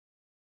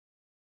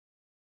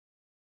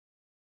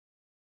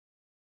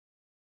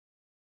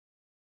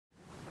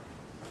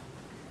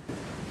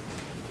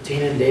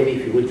Tina and Debbie,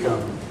 if you would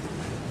come.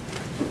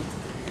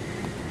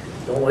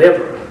 Don't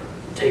ever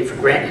take for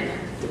granted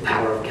the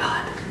power of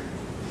God.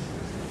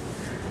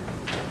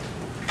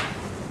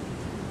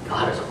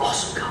 God is an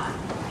awesome God.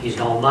 He's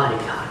an almighty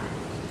God.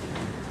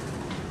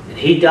 And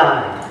He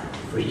died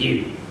for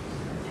you.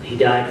 And He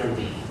died for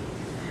me.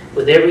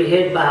 With every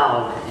head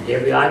bowed and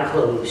every eye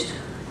closed,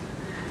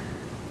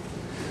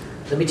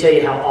 let me tell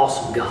you how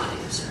awesome God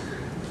is.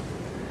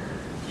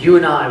 You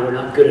and I were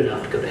not good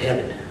enough to go to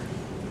heaven.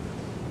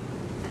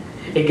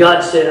 And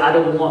God said, I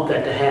don't want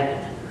that to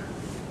happen.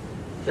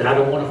 But I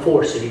don't want to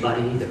force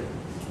anybody either.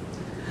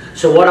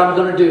 So what I'm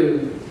going to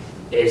do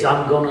is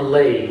I'm going to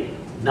lay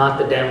not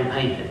the down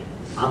payment.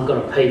 I'm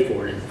going to pay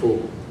for it in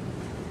full.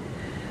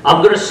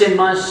 I'm going to send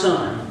my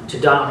Son to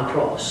die on the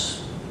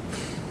cross.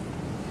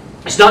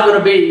 It's not going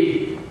to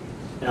be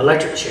an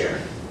electric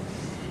chair.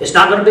 It's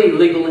not going to be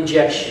legal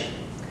injection.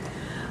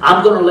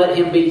 I'm going to let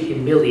Him be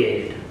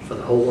humiliated for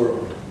the whole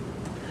world.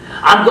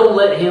 I'm going to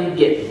let Him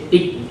get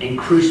beaten and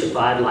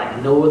crucified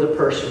like no other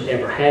person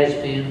ever has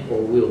been or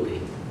will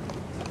be.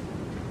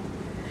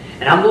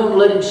 And I'm going to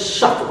let Him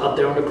suffer up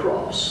there on the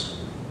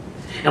cross.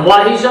 And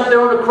while He's up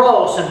there on the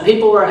cross and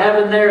people are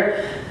having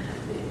their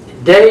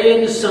day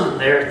in the sun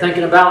there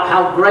thinking about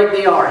how great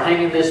they are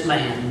hanging this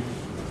man,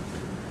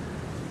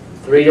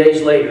 3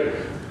 days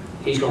later,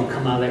 He's going to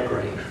come out of that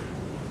grave.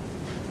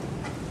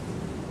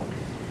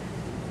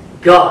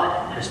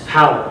 God has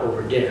power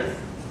over death.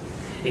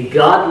 And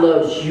God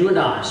loves you and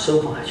I so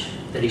much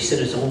that He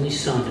sent His only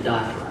Son to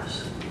die for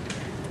us.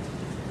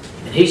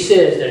 And He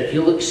says that if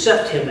you'll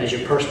accept Him as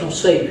your personal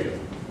Savior,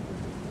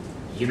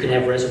 you can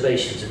have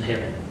reservations in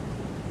heaven.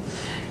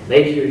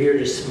 Maybe you're here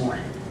this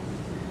morning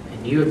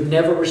and you have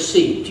never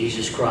received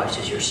Jesus Christ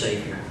as your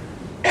Savior.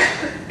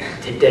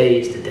 Today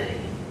is the day.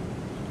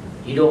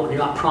 You're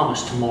not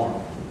promised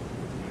tomorrow.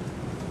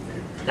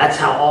 That's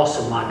how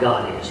awesome my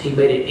God is. He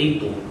made it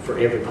equal for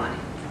everybody.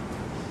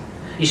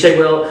 You say,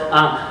 well,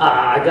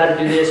 I got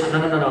to do this.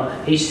 No.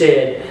 He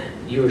said,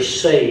 you are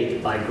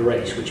saved by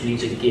grace, which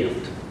means a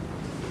gift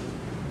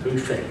through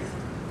faith.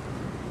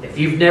 If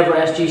you've never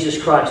asked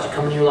Jesus Christ to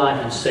come in your life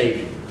and save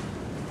you,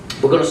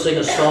 we're going to sing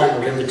a song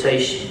of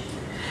invitation.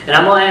 And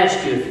I'm going to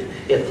ask you,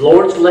 if the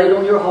Lord's laid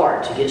on your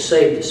heart to get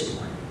saved this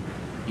morning,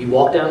 you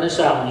walk down this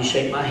aisle and you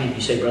shake my hand.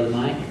 You say, Brother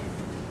Mike,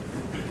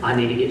 I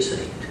need to get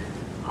saved.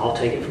 I'll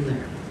take it from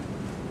there.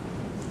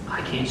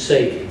 I can't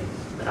save you,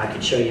 but I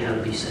can show you how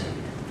to be saved.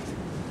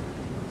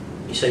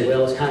 You say,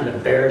 well, it's kind of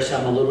embarrassing.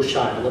 I'm a little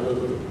shy.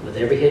 With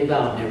every head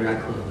bowed and every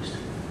eye closed.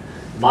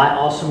 My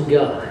awesome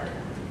God,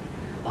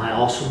 my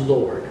awesome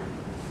Lord,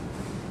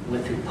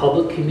 went through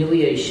public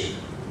humiliation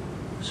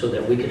so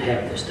that we could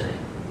have this day.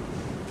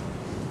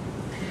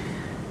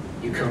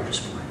 You come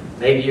this morning.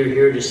 Maybe you're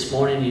here this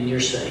morning and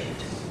you're saved.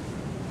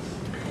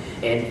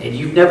 And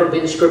you've never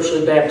been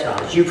scripturally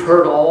baptized. You've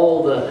heard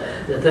all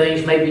the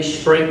things, maybe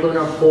sprinkling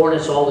or pouring.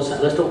 It's all the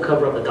same. Let's don't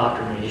cover up the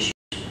doctrinal issue.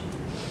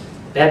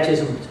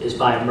 Baptism is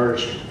by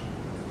immersion.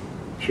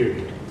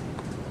 Period.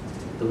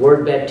 The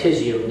word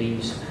baptizio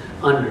means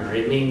under.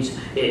 It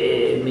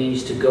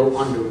means to go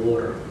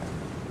underwater.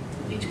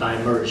 It means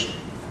by immersion.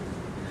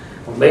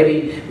 Or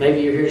maybe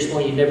you're here this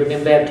morning, you've never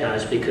been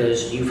baptized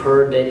because you've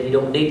heard that you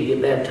don't need to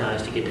get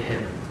baptized to get to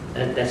heaven.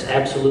 That's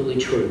absolutely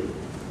true.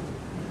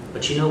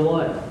 But you know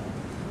what?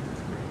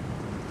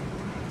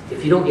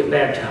 If you don't get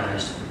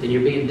baptized, then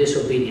you're being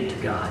disobedient to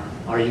God.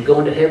 Are you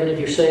going to heaven if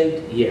you're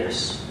saved?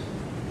 Yes.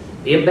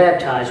 Being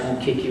baptized won't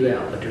kick you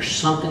out, but there's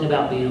something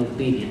about being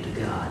obedient to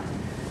God.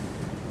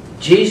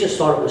 Jesus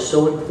thought it was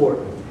so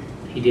important,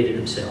 He did it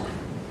Himself.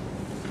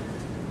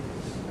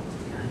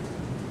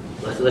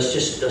 Okay? Let's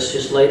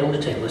just lay it on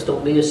the table. Let's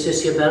don't be a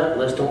sissy about it.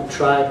 Let's don't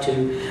try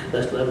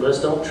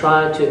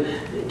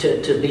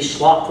to be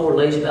slothful or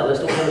lazy about it.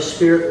 Let's don't have a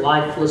spirit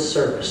lifeless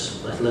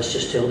service. Let's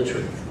just tell the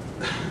truth.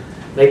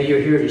 Maybe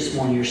you're here this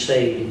morning, you're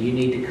saved, and you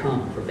need to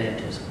come for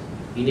baptism.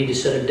 You need to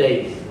set a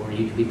date where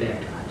you can be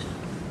baptized.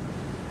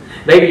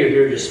 Maybe you're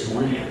here this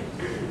morning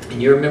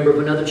and you're a member of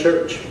another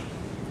church.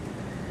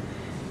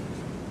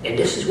 And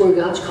this is where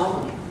God's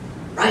calling you.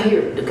 Right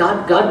here.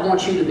 God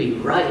wants you to be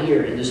right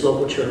here in this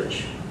local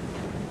church.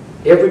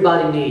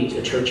 Everybody needs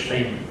a church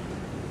family.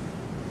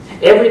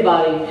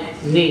 Everybody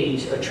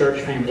needs a church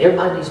family.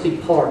 Everybody needs to be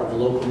part of the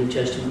local New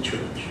Testament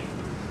church.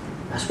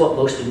 That's what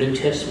most of the New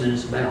Testament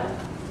is about.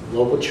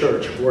 Local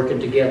church, working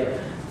together,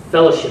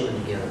 fellowshipping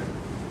together,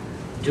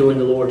 doing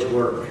the Lord's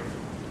work.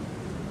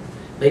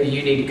 Maybe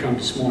you need to come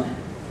this morning.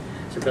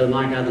 So, Brother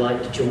Mike, I'd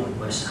like to join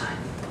Westside.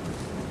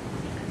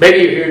 Maybe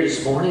you're here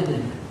this morning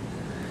and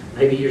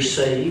maybe you're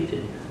saved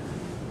and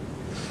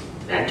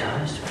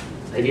baptized.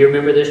 Maybe you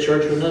remember this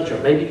church or another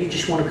church. Maybe you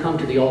just want to come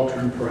to the altar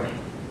and pray.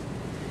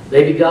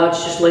 Maybe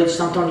God's just laid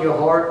something on your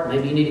heart.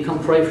 Maybe you need to come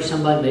pray for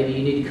somebody. Maybe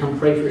you need to come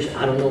pray for yourself.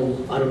 I don't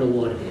know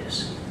what it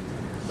is.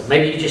 But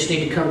maybe you just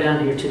need to come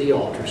down here to the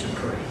altars and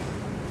pray.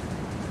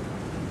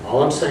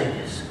 All I'm saying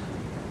is,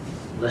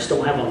 let's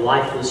don't have a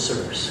lifeless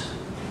service.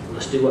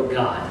 Let's do what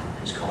God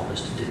has called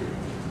us to do.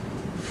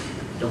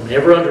 Don't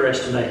ever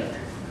underestimate the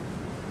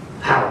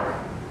power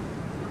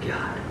of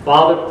God.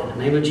 Father, in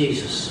the name of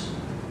Jesus,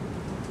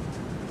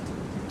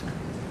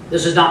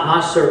 this is not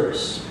my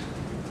service.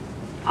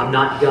 I'm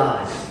not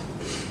God.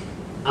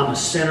 I'm a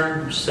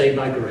sinner saved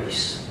by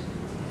grace.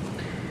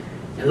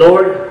 And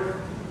Lord,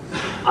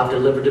 I've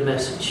delivered a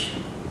message.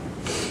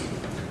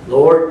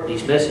 Lord,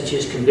 these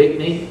messages convict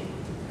me.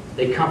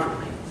 They comfort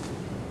me.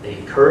 They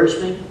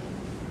encourage me.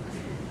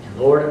 And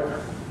Lord,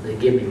 they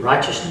give me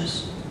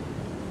righteousness.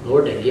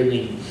 Lord, they give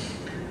me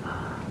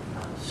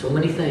so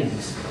many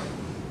things.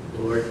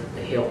 Lord,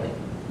 they help me.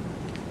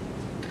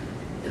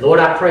 And Lord,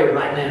 I pray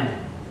right now,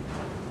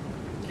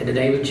 in the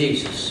name of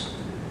Jesus,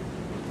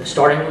 that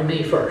starting with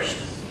me first,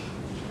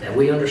 that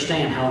we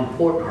understand how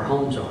important our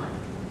homes are.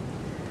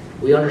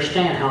 We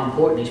understand how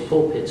important these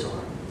pulpits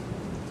are.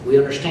 We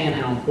understand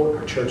how important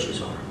our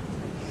churches are.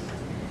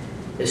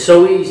 It's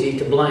so easy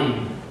to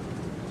blame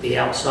the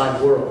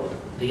outside world,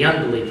 the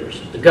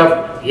unbelievers, the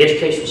government, the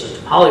educational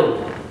system,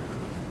 Hollywood.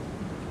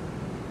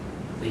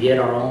 But yet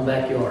our own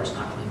backyard is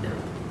not cleaned up.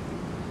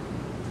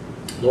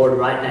 Lord,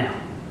 right now,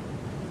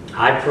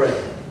 I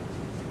pray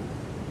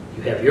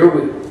you have your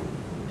will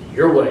and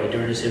your way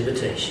during this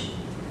invitation.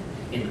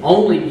 And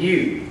only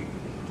you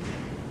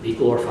be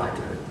glorified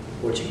through it.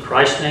 For it's in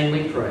Christ's name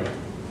we pray.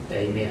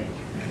 Amen.